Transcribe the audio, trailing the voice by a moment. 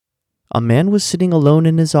A man was sitting alone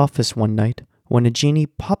in his office one night when a genie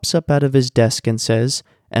pops up out of his desk and says,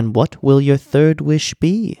 "And what will your third wish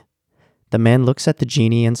be?" The man looks at the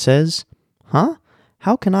genie and says, "Huh?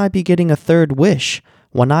 How can I be getting a third wish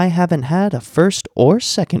when I haven't had a first or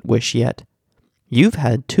second wish yet?" "You've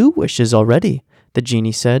had 2 wishes already," the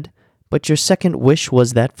genie said, "but your second wish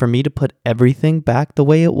was that for me to put everything back the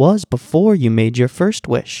way it was before you made your first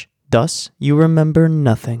wish. Thus, you remember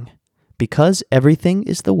nothing, because everything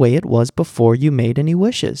is the way it was before you made any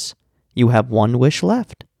wishes. You have 1 wish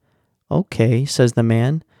left." "Okay," says the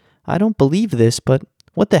man. "I don't believe this, but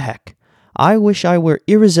what the heck? I wish I were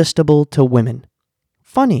irresistible to women."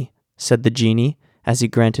 "Funny," said the genie, as he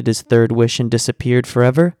granted his third wish and disappeared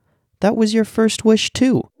forever. "That was your first wish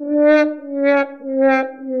too."